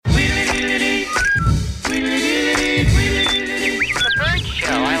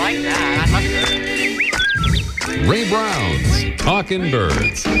Talking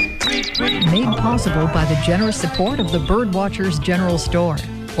Birds. Made possible by the generous support of the Birdwatchers General Store,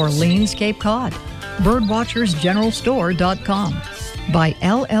 Orleans, Cape Cod. Birdwatchersgeneralstore.com. By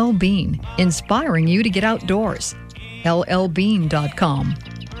LL Bean, inspiring you to get outdoors. LLbean.com.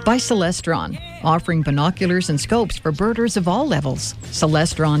 By Celestron, offering binoculars and scopes for birders of all levels.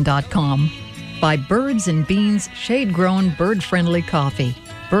 Celestron.com. By Birds and Beans shade-grown bird-friendly coffee.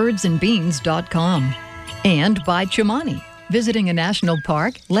 Birdsandbeans.com. And by Chumani. Visiting a national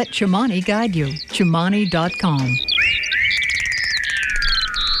park? Let Chumani guide you. Chumani.com.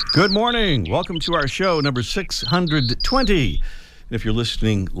 Good morning. Welcome to our show, number 620. And if you're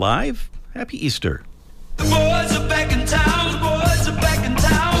listening live, happy Easter. The boys are back in town. The boys are back in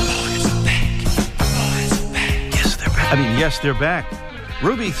town. Boys are back. Boys are back. Yes, they're back. Yes, they're back.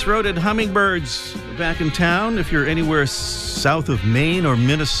 Ruby-throated hummingbirds are back in town. If you're anywhere south of Maine or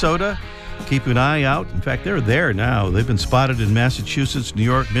Minnesota, keep an eye out. In fact, they're there now. They've been spotted in Massachusetts, New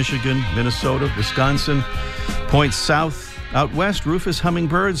York, Michigan, Minnesota, Wisconsin. Points south. Out west, rufous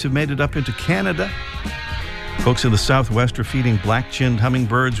hummingbirds have made it up into Canada. Folks in the Southwest are feeding black-chinned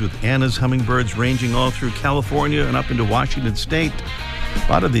hummingbirds with Anna's hummingbirds ranging all through California and up into Washington State.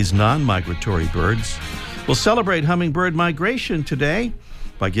 A lot of these non-migratory birds. We'll celebrate hummingbird migration today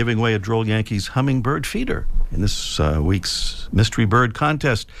by giving away a Droll Yankees hummingbird feeder in this week's Mystery Bird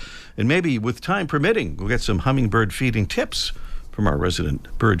Contest. And maybe, with time permitting, we'll get some hummingbird feeding tips from our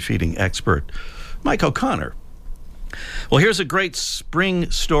resident bird feeding expert, Mike O'Connor. Well, here's a great spring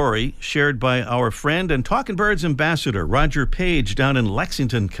story shared by our friend and Talking Birds ambassador, Roger Page, down in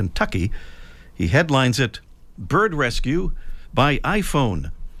Lexington, Kentucky. He headlines it, Bird Rescue by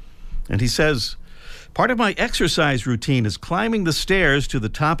iPhone. And he says, part of my exercise routine is climbing the stairs to the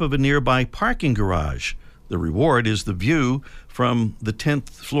top of a nearby parking garage. The reward is the view from the 10th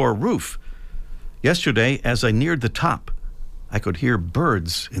floor roof. Yesterday, as I neared the top, I could hear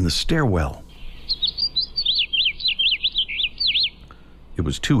birds in the stairwell. It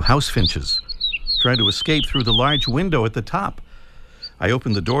was two house finches trying to escape through the large window at the top. I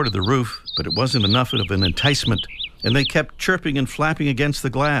opened the door to the roof, but it wasn't enough of an enticement, and they kept chirping and flapping against the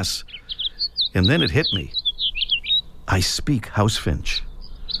glass. And then it hit me. I speak house finch.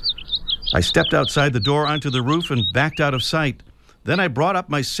 I stepped outside the door onto the roof and backed out of sight. Then I brought up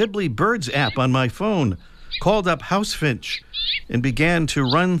my Sibley Birds app on my phone, called up house finch, and began to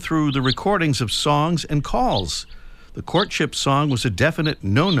run through the recordings of songs and calls. The courtship song was a definite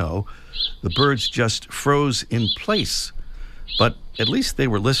no-no. The birds just froze in place. But at least they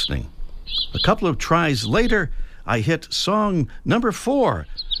were listening. A couple of tries later, I hit song number 4,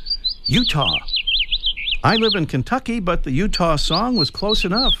 Utah. I live in Kentucky, but the Utah song was close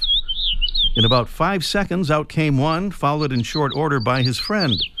enough. In about 5 seconds, out came one, followed in short order by his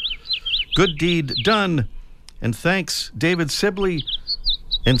friend. Good deed done. And thanks, David Sibley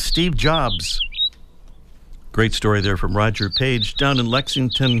and Steve Jobs. Great story there from Roger Page down in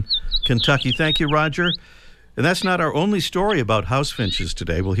Lexington, Kentucky. Thank you, Roger. And that's not our only story about house finches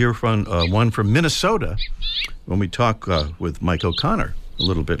today. We'll hear from one from Minnesota when we talk with Mike O'Connor a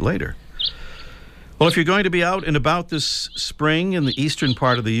little bit later. Well, if you're going to be out and about this spring in the eastern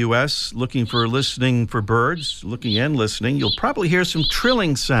part of the U.S., looking for listening for birds, looking and listening, you'll probably hear some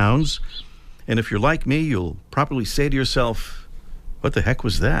trilling sounds. And if you're like me, you'll probably say to yourself, what the heck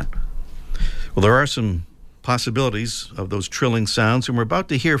was that? Well, there are some possibilities of those trilling sounds, and we're about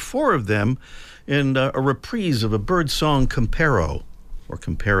to hear 4 of them in a reprise of a bird song comparo, or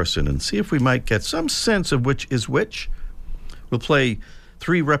comparison, and see if we might get some sense of which is which. We'll play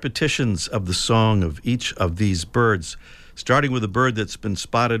 3 repetitions of the song of each of these birds, starting with a bird that's been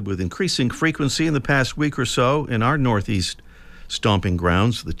spotted with increasing frequency in the past week or so in our northeast stomping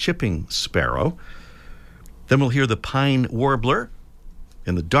grounds, the chipping sparrow. Then we'll hear the pine warbler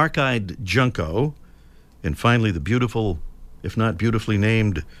and the dark-eyed junco, and finally, the beautiful, if not beautifully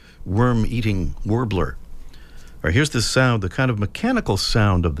named, worm-eating warbler. All right, here's the sound, the kind of mechanical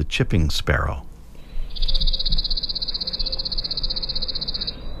sound of the chipping sparrow.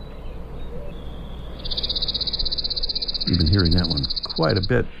 You've been hearing that one quite a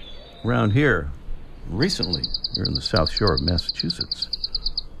bit around here recently, here in the South Shore of Massachusetts.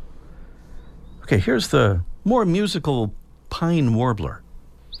 Okay, here's the more musical pine warbler.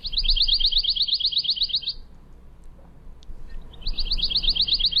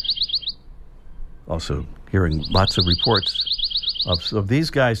 Also hearing lots of reports of these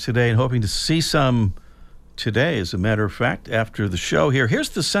guys today and hoping to see some today, as a matter of fact, after the show here. Here's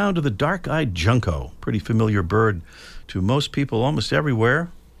the sound of the dark-eyed junco, pretty familiar bird to most people almost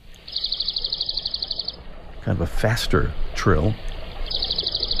everywhere. Kind of a faster trill.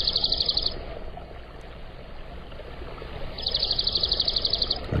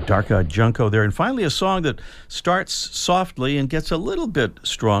 Dark-Eyed Junco there. And finally, a song that starts softly and gets a little bit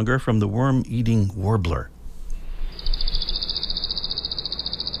stronger from the worm-eating warbler.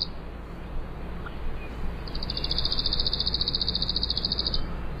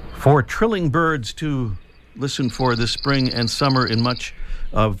 For trilling birds to listen for this spring and summer in much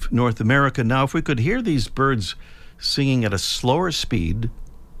of North America. Now, if we could hear these birds singing at a slower speed,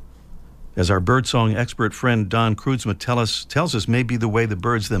 as our birdsong expert friend Don Kreutzma tells us may be the way the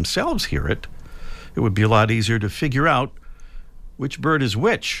birds themselves hear it, it would be a lot easier to figure out which bird is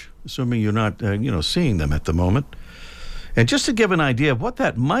which, assuming you're not seeing them at the moment. And just to give an idea of what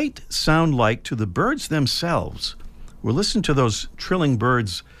that might sound like to the birds themselves, we'll listen to those trilling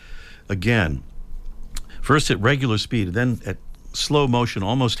birds again. First at regular speed, then at slow motion,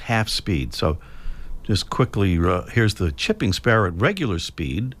 almost half speed. So just quickly, here's the chipping sparrow at regular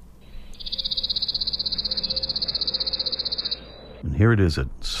speed. And here it is at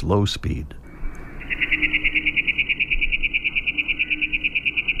slow speed.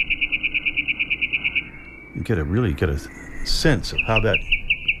 You really get a sense of how that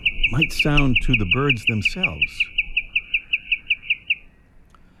might sound to the birds themselves.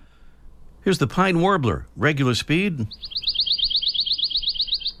 Here's the pine warbler, regular speed,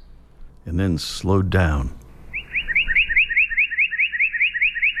 and then slowed down.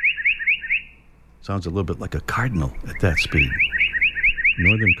 Sounds a little bit like a cardinal at that speed.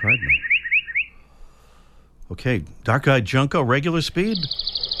 Northern cardinal. Okay, dark-eyed junco, regular speed.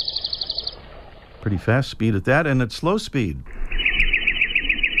 Pretty fast speed at that, and at slow speed.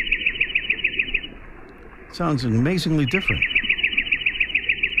 Sounds amazingly different.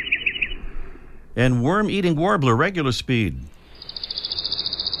 And worm-eating warbler, regular speed.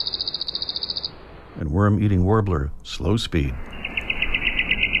 And worm-eating warbler, slow speed.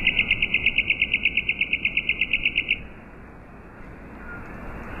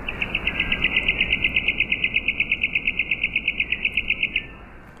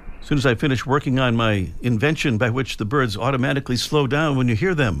 As soon as I finish working on my invention by which the birds automatically slow down when you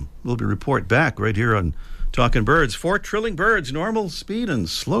hear them, we'll be report back right here on Talking Birds. 4 trilling birds, normal speed and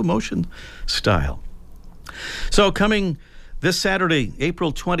slow motion style. So coming this Saturday,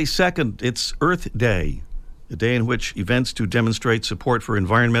 April 22nd, it's Earth Day, a day in which events to demonstrate support for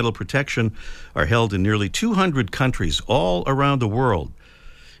environmental protection are held in nearly 200 countries all around the world.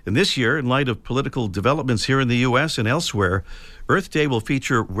 And this year, in light of political developments here in the U.S. and elsewhere, Earth Day will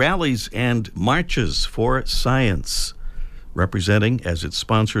feature rallies and marches for science, representing, as its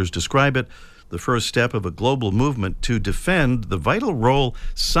sponsors describe it, the first step of a global movement to defend the vital role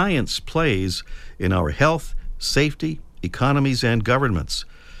science plays in our health, safety, economies, and governments.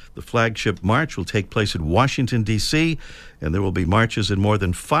 The flagship march will take place in Washington, D.C., and there will be marches in more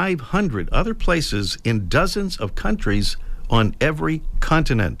than 500 other places in dozens of countries on every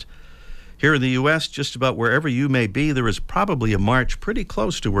continent. Here in the U.S., just about wherever you may be, there is probably a march pretty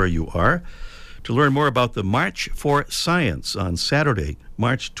close to where you are. To learn more about the March for Science on Saturday,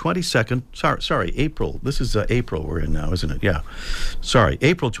 March 22nd, April. This is April we're in now, isn't it? Yeah.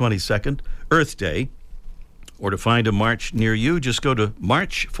 April 22nd, Earth Day. Or to find a march near you, just go to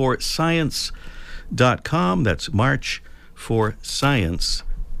marchforscience.com. That's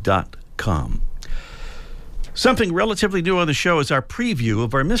marchforscience.com. Something relatively new on the show is our preview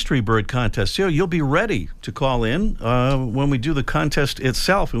of our Mystery Bird contest. So you'll be ready to call in when we do the contest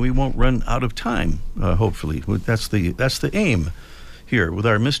itself, and we won't run out of time, hopefully. That's the aim here with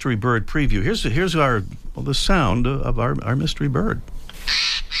our Mystery Bird preview. Here's the sound of our Mystery Bird.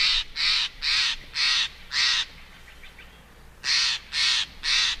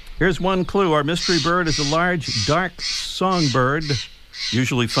 Here's one clue. Our mystery bird is a large, dark songbird,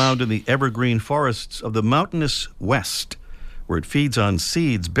 usually found in the evergreen forests of the mountainous West, where it feeds on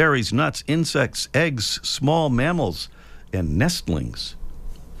seeds, berries, nuts, insects, eggs, small mammals, and nestlings.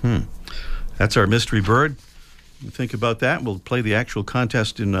 That's our mystery bird. Think about that. We'll play the actual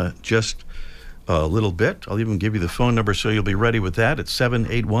contest in just a little bit. I'll even give you the phone number so you'll be ready with that. It's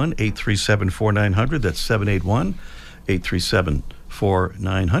 781-837-4900. That's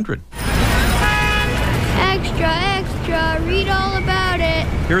 781-837-4900. Extra, read all about it.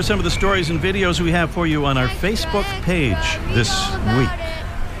 Here are some of the stories and videos we have for you on our Facebook page this week.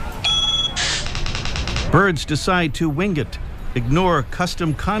 Birds decide to wing it. Ignore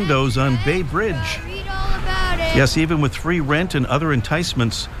custom condos on Bay Bridge. Read all about it. Yes, even with free rent and other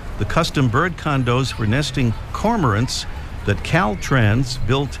enticements, the custom bird condos for nesting cormorants that Caltrans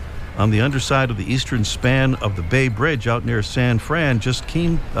built on the underside of the eastern span of the Bay Bridge out near San Fran just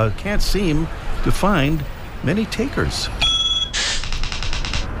can't seem to find many takers.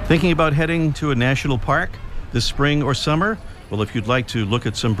 Thinking about heading to a national park this spring or summer? Well, if you'd like to look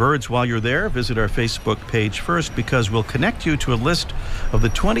at some birds while you're there, visit our Facebook page first, because we'll connect you to a list of the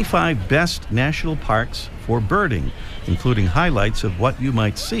 25 best national parks for birding, including highlights of what you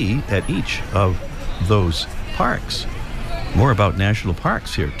might see at each of those parks. More about national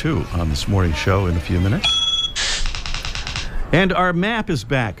parks here, too, on this morning's show in a few minutes. And our map is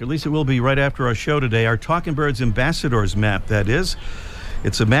back, or at least it will be right after our show today. Our Talking Birds Ambassadors map, that is.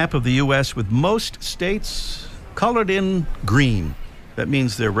 It's a map of the U.S. with most states colored in green. That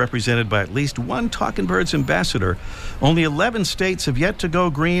means they're represented by at least one Talking Birds ambassador. Only 11 states have yet to go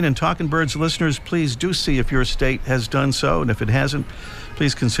green, and Talking Birds listeners, please do see if your state has done so. And if it hasn't,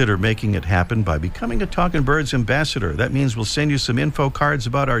 please consider making it happen by becoming a Talking Birds ambassador. That means we'll send you some info cards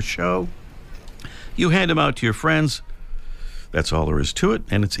about our show. You hand them out to your friends. That's all there is to it,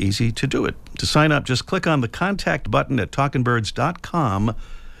 and it's easy to do it. To sign up, just click on the contact button at talkingbirds.com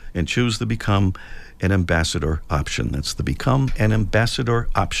and choose the Become an Ambassador option. That's the Become an Ambassador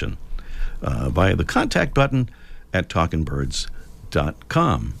option via the contact button at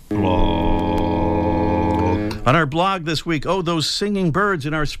talkingbirds.com. On our blog this week, those singing birds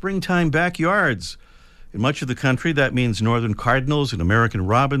in our springtime backyards. In much of the country, that means northern cardinals and American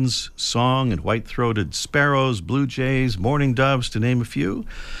robins, song and white-throated sparrows, blue jays, mourning doves, to name a few.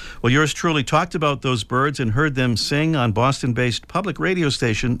 Well, yours truly talked about those birds and heard them sing on Boston-based public radio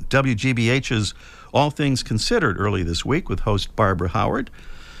station WGBH's All Things Considered early this week with host Barbara Howard.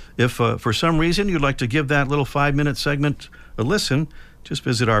 If for some reason you'd like to give that little 5-minute segment a listen, just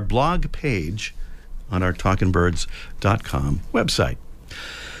visit our blog page on our talkingbirds.com website.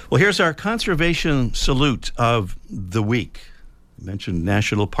 Well, here's our conservation salute of the week. I mentioned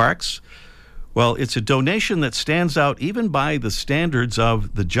national parks. Well, it's a donation that stands out even by the standards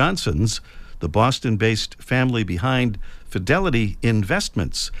of the Johnsons, the Boston-based family behind Fidelity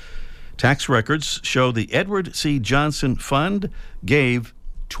Investments. Tax records show the Edward C. Johnson Fund gave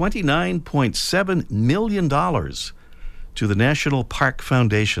 $29.7 million to the National Park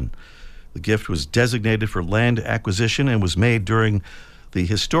Foundation. The gift was designated for land acquisition and was made during the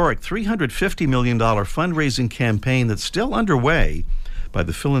historic $350 million fundraising campaign that's still underway by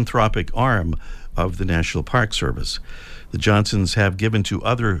the philanthropic arm of the National Park Service. The Johnsons have given to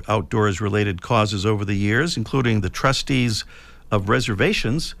other outdoors-related causes over the years, including the Trustees of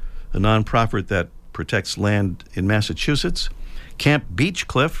Reservations, a nonprofit that protects land in Massachusetts, Camp Beach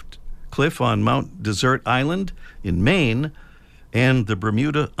Cliff on Mount Desert Island in Maine, and the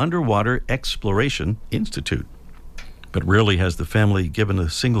Bermuda Underwater Exploration Institute. But rarely has the family given a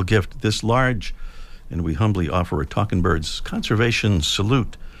single gift this large, and we humbly offer a Talking Birds conservation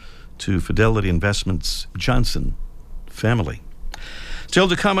salute to Fidelity Investments Johnson family. Still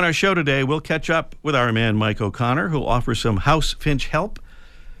to come on our show today, we'll catch up with our man Mike O'Connor, who'll offer some house finch help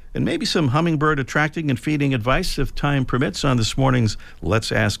and maybe some hummingbird attracting and feeding advice if time permits on this morning's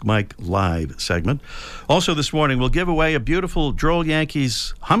Let's Ask Mike Live segment. Also this morning, we'll give away a beautiful Droll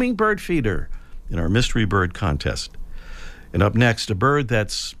Yankees hummingbird feeder in our mystery bird contest. And up next, a bird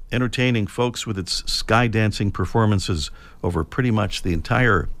that's entertaining folks with its sky dancing performances over pretty much the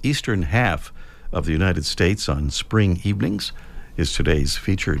entire eastern half of the United States on spring evenings is today's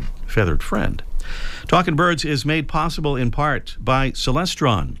featured feathered friend. Talking Birds is made possible in part by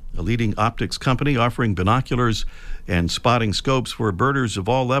Celestron, a leading optics company offering binoculars and spotting scopes for birders of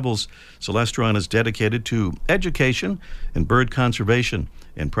all levels. Celestron is dedicated to education and bird conservation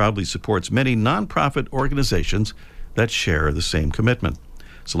and proudly supports many nonprofit organizations that share the same commitment.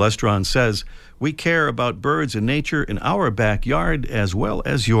 Celestron says, "We care about birds and nature in our backyard as well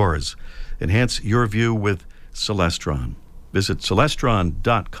as yours. Enhance your view with Celestron." Visit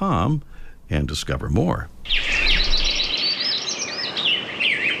Celestron.com and discover more.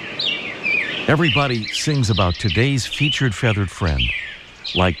 Everybody sings about today's featured feathered friend,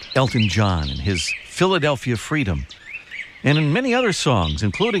 like Elton John and his Philadelphia Freedom, and in many other songs,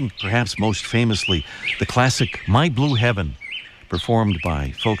 including, perhaps most famously, the classic My Blue Heaven, performed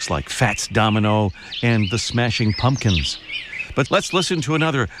by folks like Fats Domino and the Smashing Pumpkins. But let's listen to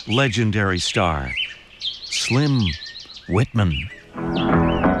another legendary star, Slim Whitman.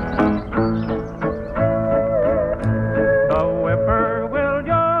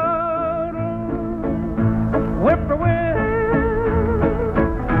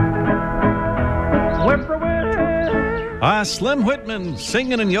 Slim Whitman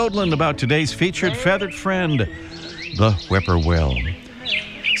singing and yodeling about today's featured feathered friend, the whippoorwill.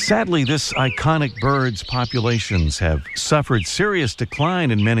 Sadly, this iconic bird's populations have suffered serious decline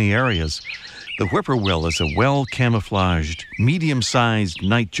in many areas. The whippoorwill is a well-camouflaged, medium-sized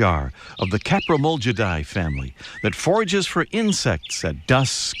nightjar of the Caprimulgidae family that forages for insects at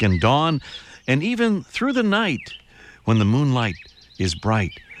dusk and dawn, and even through the night when the moonlight is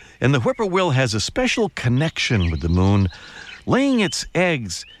bright. And the whippoorwill has a special connection with the moon, laying its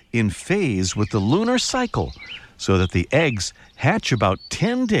eggs in phase with the lunar cycle so that the eggs hatch about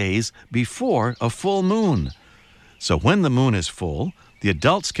 10 days before a full moon. So when the moon is full, the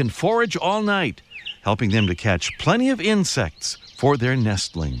adults can forage all night, helping them to catch plenty of insects for their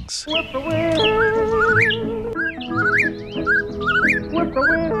nestlings.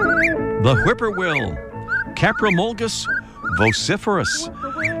 The whippoorwill, Caprimulgus vociferus,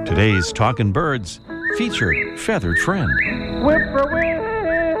 today's Talkin' Birds featured feathered friend.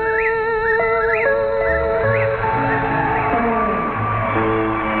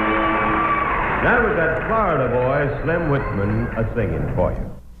 That was that Florida boy, Slim Whitman, a-singing for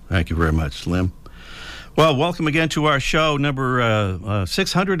you. Thank you very much, Slim. Well, welcome again to our show, number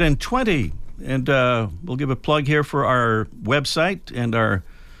 620. And we'll give a plug here for our website and our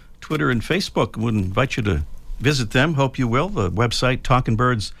Twitter and Facebook. We'll invite you to visit them. Hope you will. The website,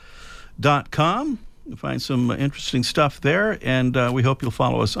 talkingbirds.com. You'll find some interesting stuff there. And we hope you'll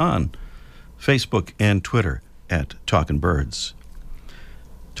follow us on Facebook and Twitter at Talkin' Birds.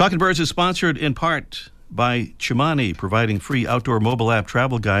 Talkin' Birds is sponsored in part by Chimani, providing free outdoor mobile app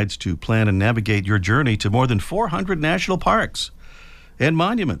travel guides to plan and navigate your journey to more than 400 national parks and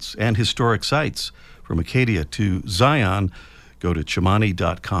monuments and historic sites. From Acadia to Zion, go to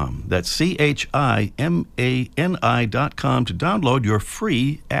Chimani.com. That's CHIMANI.com to download your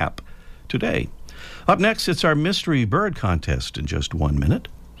free app today. Up next, it's our Mystery Bird Contest in just 1 minute.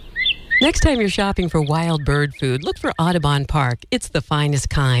 Next time you're shopping for wild bird food, look for Audubon Park. It's the finest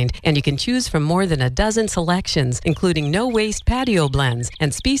kind, and you can choose from more than a dozen selections, including no-waste patio blends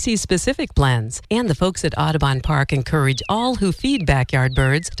and species-specific blends. And the folks at Audubon Park encourage all who feed backyard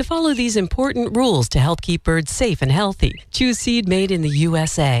birds to follow these important rules to help keep birds safe and healthy. Choose seed made in the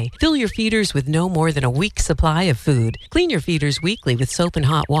USA. Fill your feeders with no more than a week's supply of food. Clean your feeders weekly with soap and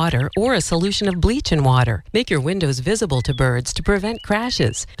hot water or a solution of bleach and water. Make your windows visible to birds to prevent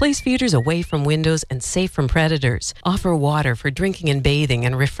crashes. Place feeders away from windows and safe from predators. Offer water for drinking and bathing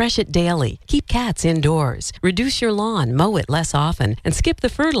and refresh it daily. Keep cats indoors. Reduce your lawn, mow it less often, and skip the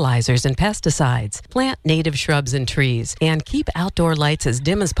fertilizers and pesticides. Plant native shrubs and trees, and keep outdoor lights as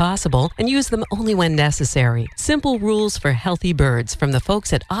dim as possible and use them only when necessary. Simple rules for healthy birds from the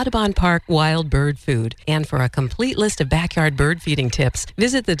folks at Audubon Park Wild Bird Food. And for a complete list of backyard bird feeding tips,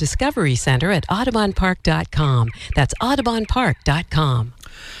 visit the Discovery Center at audubonpark.com. That's audubonpark.com.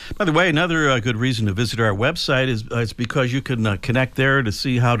 By the way, another good reason to visit our website is because you can connect there to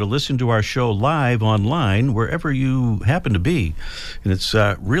see how to listen to our show live online wherever you happen to be. And it's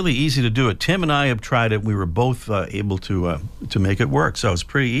really easy to do it. Tim and I have tried it. We were both able to make it work, so it's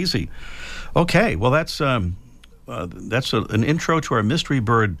pretty easy. Okay, well, that's an intro to our Mystery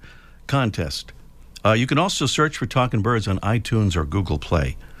Bird Contest. You can also search for Talkin' Birds on iTunes or Google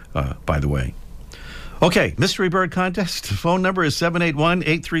Play, by the way. Okay, Mystery Bird Contest. The phone number is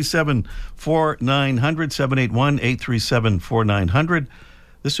 781-837-4900, 781-837-4900.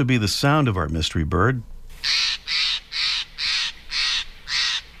 This would be the sound of our mystery bird.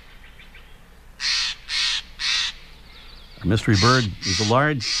 Our mystery bird is a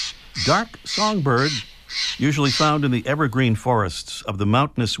large, dark songbird, usually found in the evergreen forests of the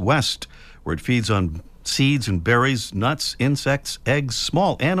mountainous west, where it feeds on seeds and berries, nuts, insects, eggs,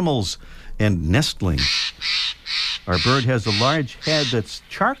 small animals, and nestlings. Our bird has a large head that's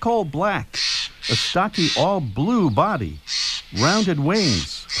charcoal black, a stocky all-blue body, rounded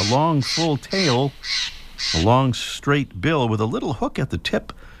wings, a long full tail, a long straight bill with a little hook at the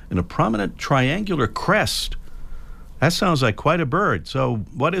tip, and a prominent triangular crest. That sounds like quite a bird. So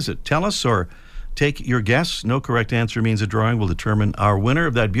what is it? Tell us or take your guess. No correct answer means a drawing will determine our winner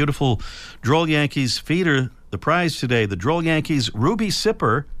of that beautiful Droll Yankees feeder. The prize today, the Droll Yankees Ruby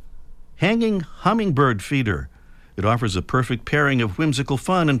Sipper Hanging Hummingbird Feeder. It offers a perfect pairing of whimsical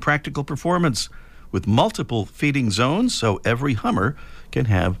fun and practical performance with multiple feeding zones, so every hummer can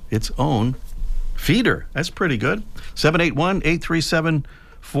have its own feeder. That's pretty good.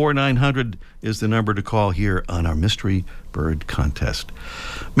 781-837-4900 is the number to call here on our Mystery Bird Contest.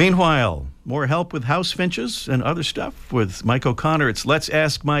 Meanwhile, more help with house finches and other stuff with Mike O'Connor. It's Let's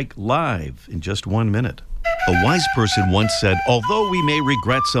Ask Mike live in just 1 minute. A wise person once said, although we may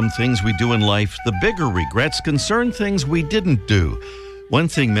regret some things we do in life, the bigger regrets concern things we didn't do. One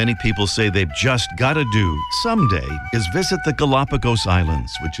thing many people say they've just got to do someday is visit the Galapagos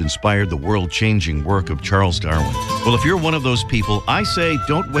Islands, which inspired the world-changing work of Charles Darwin. Well, if you're one of those people, I say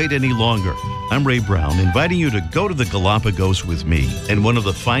don't wait any longer. I'm Ray Brown, inviting you to go to the Galapagos with me and one of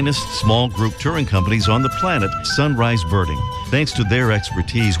the finest small group touring companies on the planet, Sunrise Birding. Thanks to their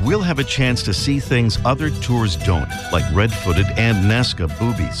expertise, we'll have a chance to see things other tours don't, like red-footed and Nazca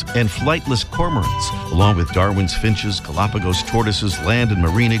boobies and flightless cormorants, along with Darwin's finches, Galapagos tortoises, land and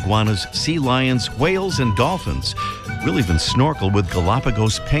marine iguanas, sea lions, whales, and dolphins. We'll even snorkel with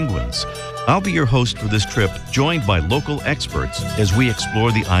Galapagos penguins. I'll be your host for this trip, joined by local experts as we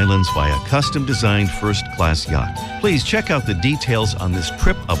explore the islands via custom-designed first-class yacht. Please check out the details on this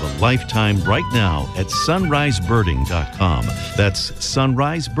trip of a lifetime right now at sunrisebirding.com. That's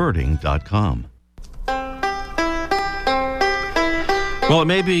sunrisebirding.com. Well, it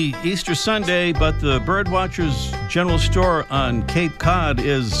may be Easter Sunday, but the Birdwatchers General Store on Cape Cod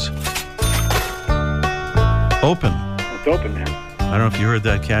is open. It's open, man. I don't know if you heard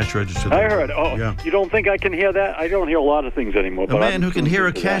that cash register. I heard. Oh, yeah. You don't think I can hear that? I don't hear a lot of things anymore. A man who can hear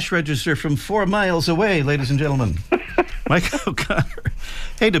a cash register from 4 miles away, ladies and gentlemen. Mike O'Connor.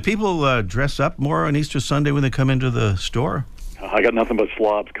 Hey, do people dress up more on Easter Sunday when they come into the store? I got nothing but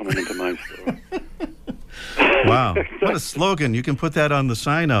slobs coming into my store. Wow. What a slogan. You can put that on the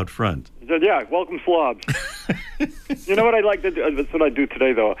sign out front. Yeah, welcome slobs. You know what I'd like to do? That's what I do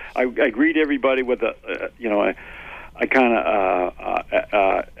today, though. I greet everybody with I kind of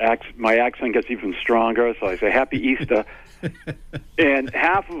my accent gets even stronger, so I say Happy Easter, and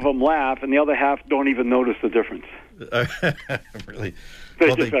half of them laugh, and the other half don't even notice the difference. Really?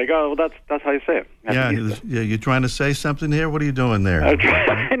 They just like, oh, well, that's how you say it. Yeah, you trying to say something here? What are you doing there?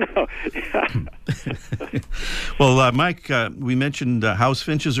 I know. Yeah. Well, Mike, we mentioned house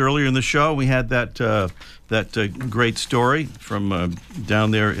finches earlier in the show. We had that great story from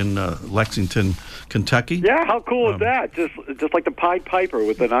down there in Lexington, Kentucky. Yeah, how cool is that? Just like the Pied Piper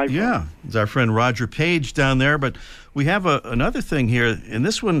with an iPhone. Yeah, it's our friend Roger Page down there. But we have another thing here. And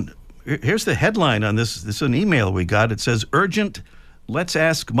this one, here's the headline on this. This is an email we got. It says, urgent, let's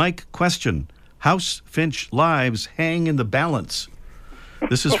ask Mike question. House finch lives hang in the balance.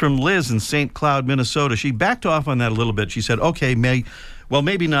 This is from Liz in St. Cloud, Minnesota. She backed off on that a little bit. She said, okay,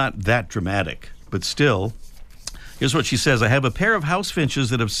 maybe not that dramatic, but still. Here's what she says. I have a pair of house finches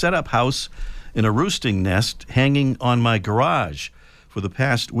that have set up house in a roosting nest hanging on my garage. For the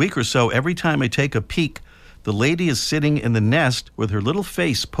past week or so, every time I take a peek, the lady is sitting in the nest with her little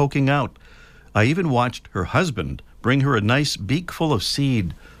face poking out. I even watched her husband bring her a nice beak full of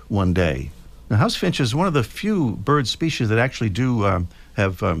seed one day. Now, house finch is one of the few bird species that actually do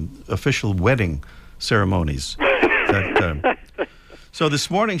have official wedding ceremonies. So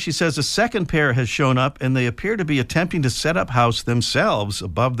this morning, she says, a second pair has shown up, and they appear to be attempting to set up house themselves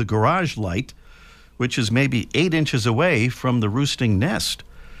above the garage light, which is maybe 8 inches away from the roosting nest.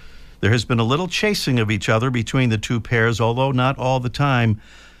 There has been a little chasing of each other between the two pairs, although not all the time.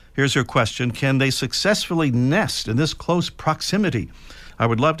 Here's her question. Can they successfully nest in this close proximity? I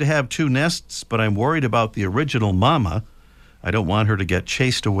would love to have 2 nests, but I'm worried about the original mama. I don't want her to get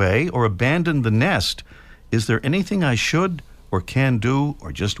chased away or abandon the nest. Is there anything I should or can do,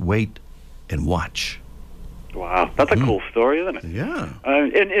 or just wait and watch? Wow, that's a cool story, isn't it? Yeah.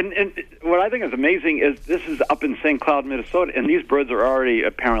 And what I think is amazing is this is up in St. Cloud, Minnesota, and these birds are already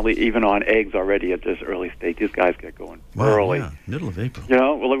apparently even on eggs already at this early stage. These guys get going early. Yeah, middle of April. You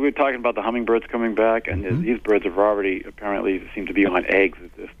know, well, we were talking about the hummingbirds coming back, and these birds have already apparently seem to be on eggs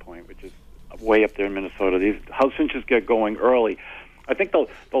at this point, which is way up there in Minnesota. These house finches get going early. I think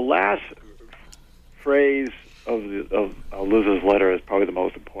the last phrase of Liz's letter is probably the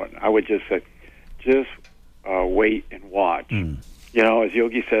most important. I would just say, wait and watch. You know, as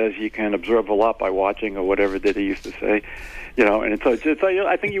Yogi says, you can observe a lot by watching, or whatever that he used to say. You know, and so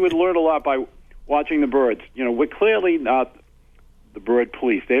I think you would learn a lot by watching the birds. You know, we're clearly not the bird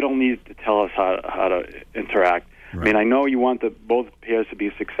police. They don't need to tell us how to interact. Right. I mean, I know you want both pairs to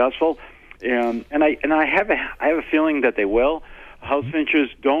be successful, and I have a feeling that they will. House finches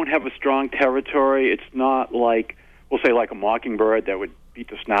don't have a strong territory. It's not like, we'll say, like a mockingbird that would beat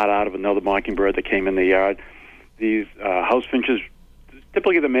the snot out of another mockingbird that came in the yard. These house finches,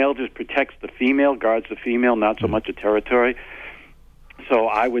 typically the male just protects the female, guards the female, not so much a territory. So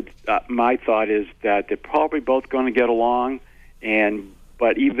I would, my thought is that they're probably both going to get along,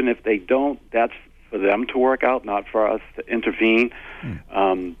 but even if they don't, that's for them to work out, not for us to intervene.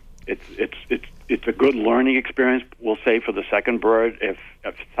 It's a good learning experience, we'll say, for the second bird. If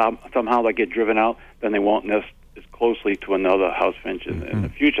somehow they get driven out, then they won't nest as closely to another house finch in the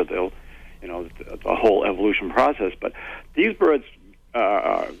future. They'll, you know, it's a whole evolution process. But these birds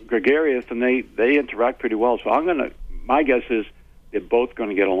are gregarious, and they interact pretty well. So my guess is they're both going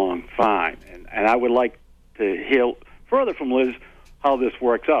to get along fine. And I would like to hear further from Liz how this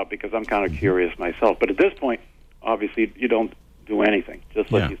works out, because I'm kind of curious myself. But at this point, obviously, you don't do anything.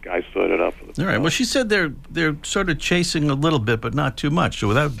 Just let these guys sort it out for the All right. Well, she said they're sort of chasing a little bit, but not too much.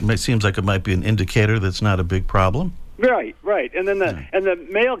 So that seems like it might be an indicator that's not a big problem. Right. And then the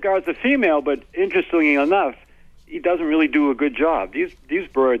male guards the female, but interestingly enough, he doesn't really do a good job. These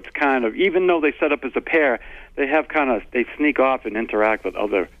birds kind of, even though they set up as a pair, they sneak off and interact with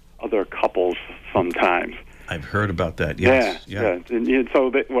other couples sometimes. I've heard about that. Yes. Yeah. And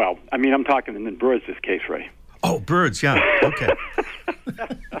so, I'm talking in birds this case, Ray. Oh, birds. Yeah. Okay.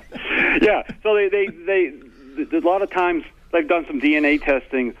 Yeah. So they a lot of times they've done some DNA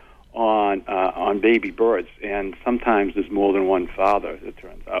testing on baby birds, and sometimes there's more than one father, it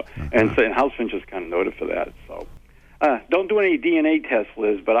turns out. And house finches kind of noted for that. So don't do any DNA tests,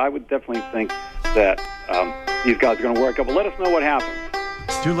 Liz, but I would definitely think that these guys are going to work out. But let us know what happens.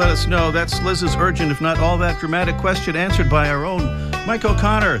 Do let us know. That's Liz's urgent, if not all that dramatic question answered by our own Mike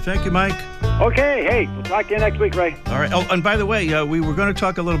O'Connor. Thank you, Mike. Okay. Hey, we'll talk to you next week, Ray. All right. Oh, and by the way, we were going to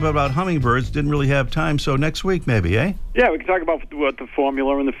talk a little bit about hummingbirds. Didn't really have time, so next week maybe, eh? Yeah, we can talk about what the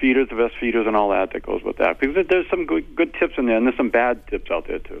formula and the feeders, the best feeders, and all that goes with that. Because there's some good tips in there, and there's some bad tips out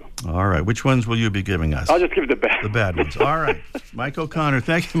there, too. All right. Which ones will you be giving us? I'll just give the bad. The bad ones. All right. Mike O'Connor.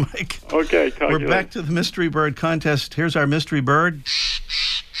 Thank you, Mike. Okay. We're back to the Mystery Bird contest. Here's our mystery bird.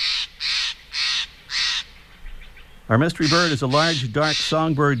 Our mystery bird is a large, dark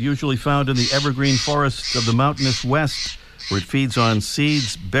songbird usually found in the evergreen forests of the mountainous west, where it feeds on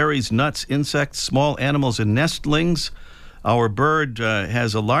seeds, berries, nuts, insects, small animals, and nestlings. Our bird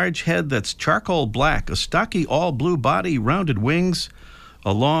has a large head that's charcoal black, a stocky all-blue body, rounded wings,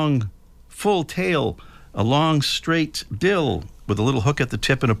 a long, full tail, a long, straight bill with a little hook at the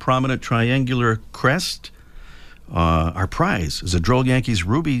tip and a prominent triangular crest. Our prize is a Droll Yankees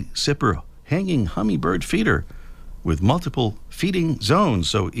Ruby Sipper hanging hummingbird feeder with multiple feeding zones,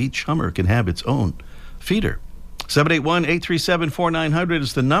 so each hummer can have its own feeder. 781-837-4900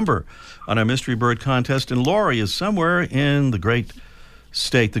 is the number on our Mystery Bird contest, and Lori is somewhere in the great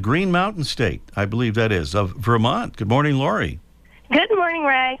state, the Green Mountain State, I believe that is, of Vermont. Good morning, Lori. Good morning,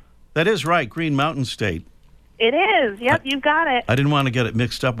 Ray. That is right, Green Mountain State. It is. Yep, you've got it. I didn't want to get it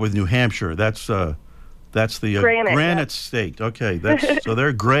mixed up with New Hampshire. That's the Granite State. Okay, so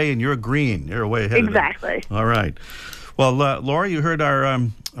they're gray and you're green. You're way ahead exactly. of them. All right. Well, Laura, you heard our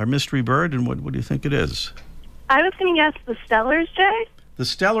mystery bird, and what do you think it is? I was going to guess the Steller's jay. The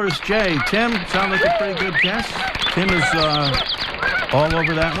Steller's jay. Tim, sound like a pretty good guess. Tim is all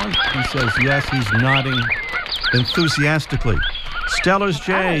over that one. He says yes. He's nodding enthusiastically. Steller's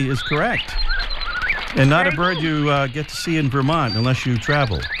jay is correct. And not a bird you get to see in Vermont unless you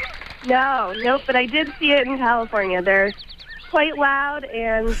travel. Nope, but I did see it in California. They're quite loud,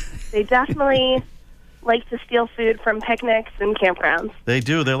 and they definitely like to steal food from picnics and campgrounds. They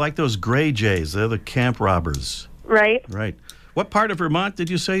do. They're like those gray jays. They're the camp robbers. Right. Right. What part of Vermont did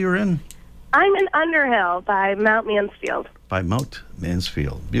you say you're in? I'm in Underhill by Mount Mansfield. By Mount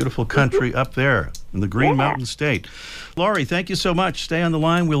Mansfield. Beautiful country up there in the Green Mountain State. Lori, thank you so much. Stay on the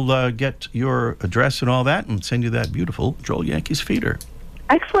line. We'll get your address and all that and send you that beautiful Droll Yankees feeder.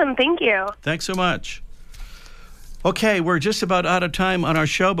 Excellent. Thank you. Thanks so much. Okay, we're just about out of time on our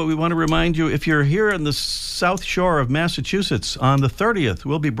show, but we want to remind you, if you're here in the South Shore of Massachusetts, on the 30th,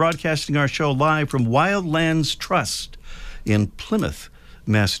 we'll be broadcasting our show live from Wildlands Trust in Plymouth,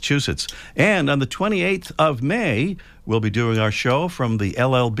 Massachusetts. And on the 28th of May, we'll be doing our show from the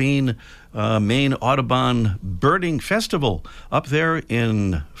L.L. Bean Maine Audubon Birding Festival up there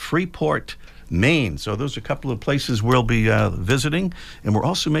in Freeport, Maine. So those are a couple of places we'll be visiting. And we're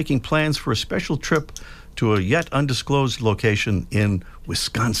also making plans for a special trip to a yet undisclosed location in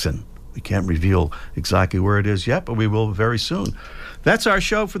Wisconsin. We can't reveal exactly where it is yet, but we will very soon. That's our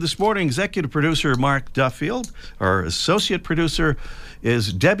show for this morning. Executive producer Mark Duffield. Our associate producer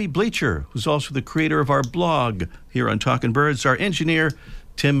is Debbie Bleacher, who's also the creator of our blog here on Talkin' Birds. Our engineer,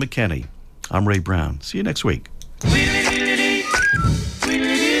 Tim McKenney. I'm Ray Brown. See you next week.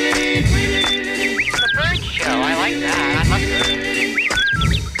 I like that. I love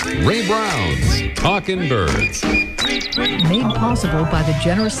Ray Brown's Talkin' Birds. Made possible by the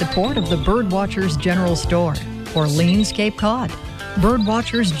generous support of the Birdwatchers General Store, Orleans, Cape Cod.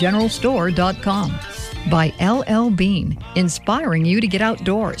 Birdwatchersgeneralstore.com. By L.L. Bean, inspiring you to get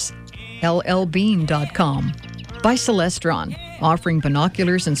outdoors. LLbean.com. By Celestron, offering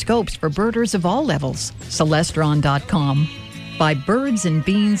binoculars and scopes for birders of all levels. Celestron.com. By Birds and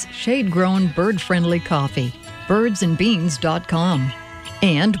Beans shade-grown bird-friendly coffee. Birdsandbeans.com.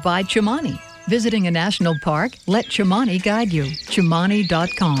 And by Chumani. Visiting a national park? Let Chumani guide you.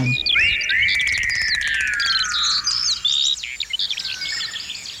 Chumani.com.